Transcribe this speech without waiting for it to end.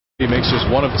He makes just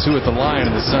 1 of 2 at the line,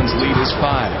 and the Suns' lead is 5.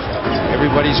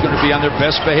 Everybody's going to be on their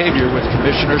best behavior with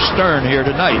Commissioner Stern here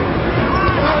tonight,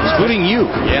 including you.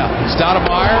 Yeah.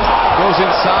 Stoudemire goes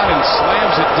inside and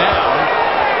slams it down.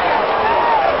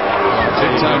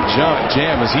 Big-time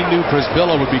jam, as he knew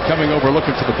Przybilla would be coming over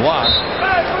looking for the block.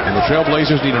 And the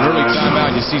Trailblazers need an early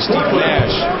timeout. You see Steve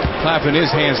Nash clapping his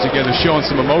hands together, showing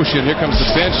some emotion. Here comes the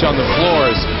bench on the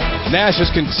floors. Nash has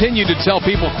continued to tell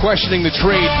people questioning the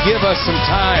trade, give us some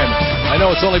time. I know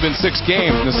it's only been 6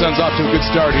 games, and the Suns off to a good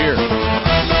start here.